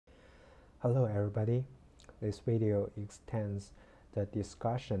Hello everybody. This video extends the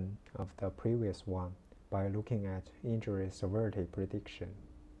discussion of the previous one by looking at injury severity prediction.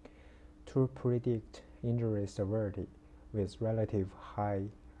 To predict injury severity with relative high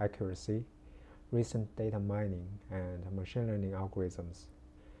accuracy, recent data mining and machine learning algorithms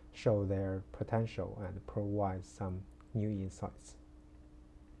show their potential and provide some new insights.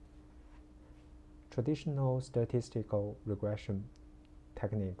 Traditional statistical regression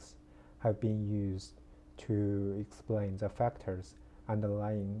techniques have been used to explain the factors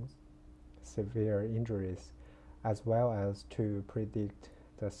underlying severe injuries as well as to predict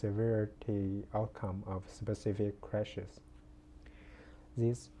the severity outcome of specific crashes.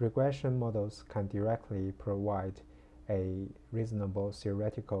 These regression models can directly provide a reasonable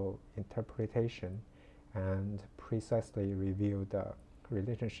theoretical interpretation and precisely reveal the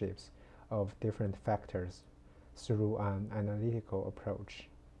relationships of different factors through an analytical approach.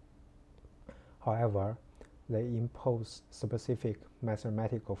 However, they impose specific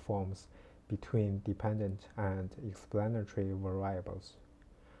mathematical forms between dependent and explanatory variables,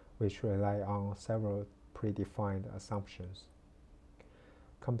 which rely on several predefined assumptions.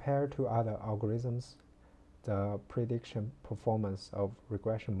 Compared to other algorithms, the prediction performance of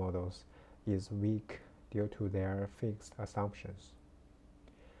regression models is weak due to their fixed assumptions.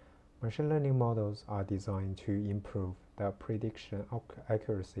 Machine learning models are designed to improve the prediction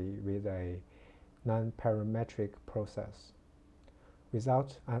accuracy with a non-parametric process.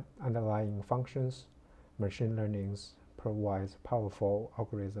 Without underlying functions, machine learning provides powerful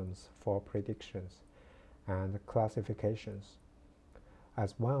algorithms for predictions and classifications.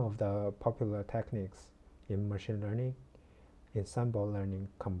 As one of the popular techniques in machine learning, ensemble learning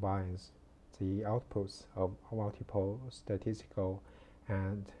combines the outputs of multiple statistical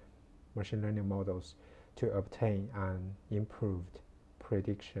and machine learning models to obtain an improved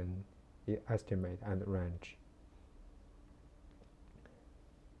prediction estimate and range.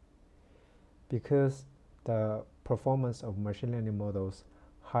 Because the performance of machine learning models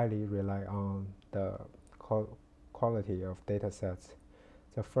highly rely on the quality of datasets,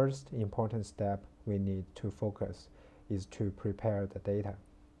 the first important step we need to focus is to prepare the data.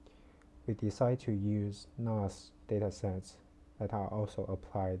 We decide to use NAS datasets that are also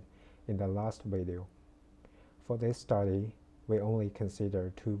applied in the last video. For this study, we only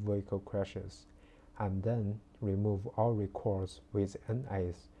consider 2 vehicle crashes and then remove all records with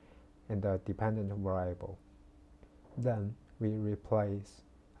NAs in the dependent variable. Then we replace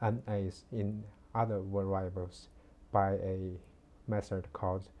NAs in other variables by a method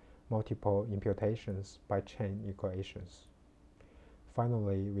called multiple imputations by chain equations.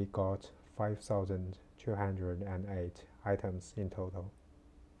 Finally, we got 5,208 items in total.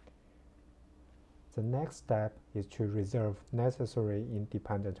 The next step is to reserve necessary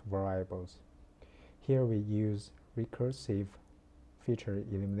independent variables. Here we use recursive feature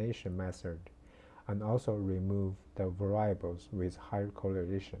elimination method and also remove the variables with high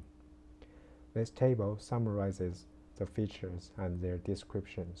correlation. This table summarizes the features and their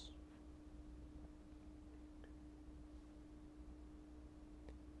descriptions.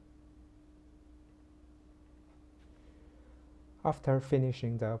 After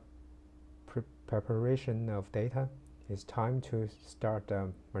finishing the preparation of data, it's time to start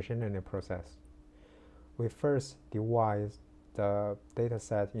the machine learning process. We first divide the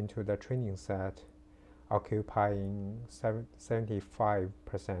dataset into the training set, occupying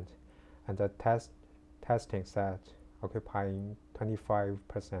 75%, and the testing set, occupying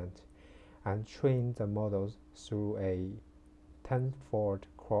 25%, and train the models through a tenfold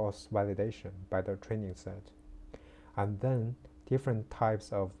cross-validation by the training set. And then different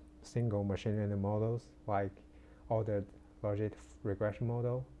types of single machine learning models like ordered logic regression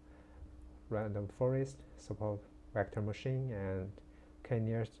model, random forest, support vector machine, and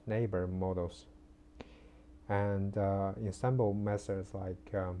k-nearest neighbor models, and ensemble methods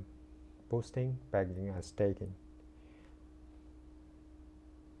like boosting, bagging, and staking.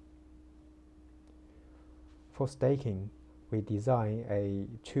 For staking, we design a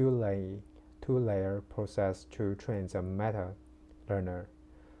two-layer process to train the meta learner.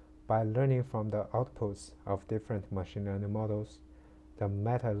 By learning from the outputs of different machine learning models, the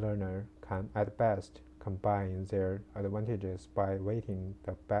meta learner can at best combine their advantages by weighting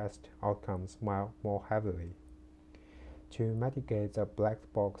the best outcomes more heavily. To mitigate the black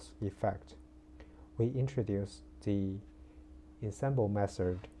box effect, we introduce the ensemble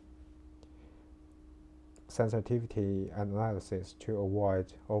method sensitivity analysis to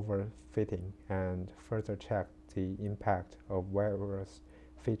avoid overfitting and further check the impact of various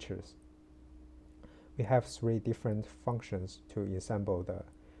features. We have 3 different functions to ensemble the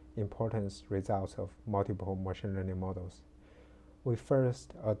important results of multiple machine learning models. We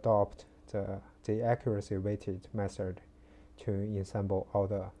first adopt the accuracy-weighted method to ensemble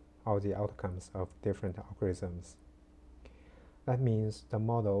all the outcomes of different algorithms. That means the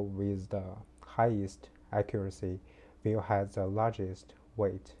model with the highest accuracy will have the largest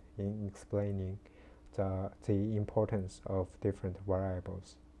weight in explaining the importance of different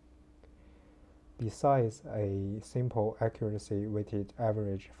variables. Besides a simple accuracy-weighted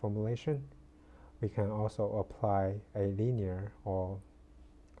average formulation, we can also apply a linear or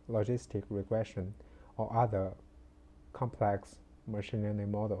logistic regression or other complex machine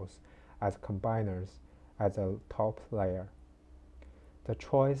learning models as combiners at the top layer. The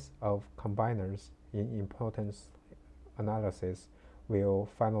choice of combiners in importance analysis will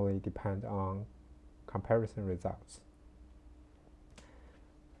finally depend on comparison results.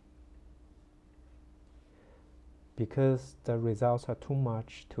 Because the results are too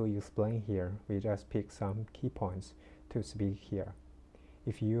much to explain here, we just pick some key points to speak here.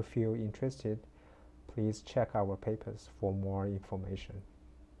 If you feel interested, please check our papers for more information.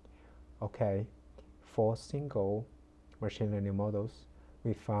 Okay, for single machine learning models,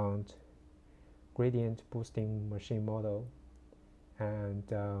 we found gradient boosting machine model and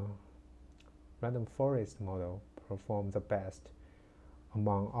random forest model perform the best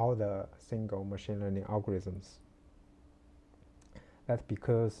among all the single machine learning algorithms. That's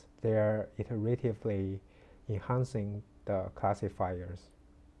because they are iteratively enhancing the classifiers.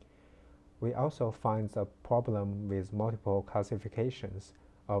 We also find the problem with multiple classifications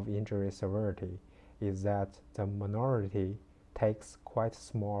of injury severity is that the minority takes quite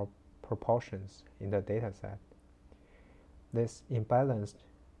small proportions in the dataset. This imbalance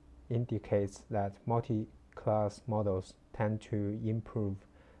indicates that multi-class models tend to improve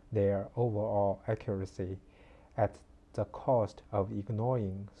their overall accuracy at the cost of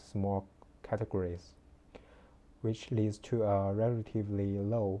ignoring small categories, which leads to a relatively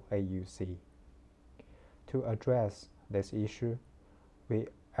low AUC. To address this issue, we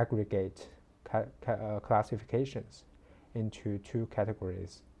aggregate classifications into two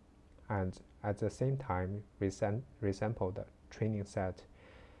categories and at the same time resample the training set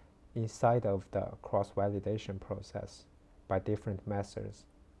inside of the cross-validation process by different methods.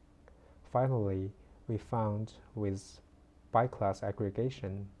 Finally, we found with by-class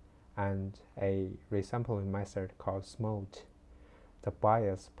aggregation and a resampling method called SMOTE, the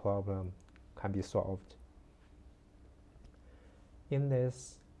bias problem can be solved. In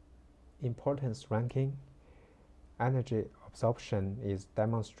this importance ranking, energy absorption is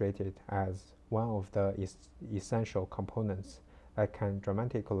demonstrated as one of the essential components that can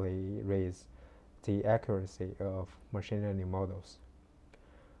dramatically raise the accuracy of machine learning models.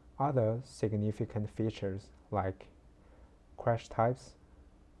 Other significant features like crash types,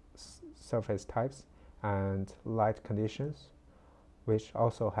 surface types, and light conditions, which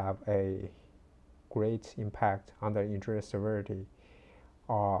also have a great impact on the injury severity,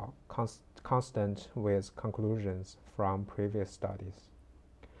 are constant with conclusions from previous studies.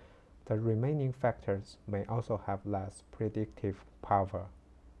 The remaining factors may also have less predictive power.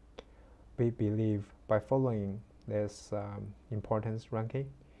 We believe by following this importance ranking,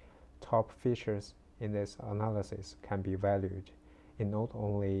 top features in this analysis can be valued in not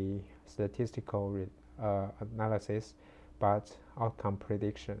only statistical analysis, but outcome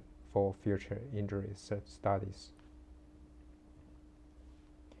prediction for future injury studies.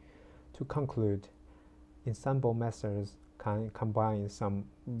 To conclude, ensemble methods can combine some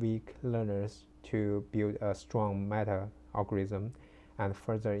weak learners to build a strong meta algorithm and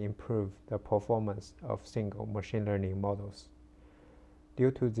further improve the performance of single machine learning models. Due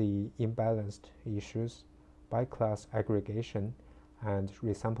to the imbalanced issues, by-class aggregation and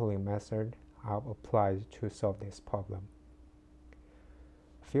resampling method are applied to solve this problem.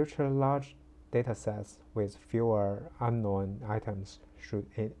 Future large datasets with fewer unknown items should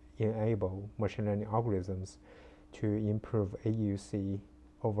enable machine learning algorithms to improve AUC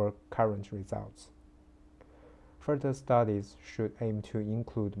over current results. Further studies should aim to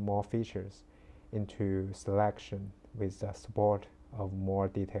include more features into selection with the support of more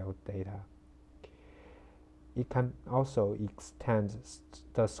detailed data. It can also extend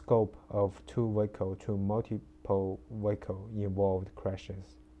the scope of two-vehicle to multiple vehicle involved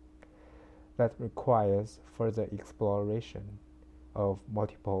crashes. That requires further exploration of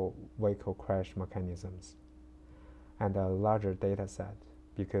multiple vehicle crash mechanisms and a larger data set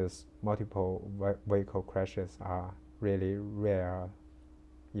because multiple vehicle crashes are really rare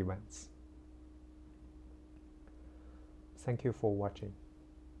events. Thank you for watching.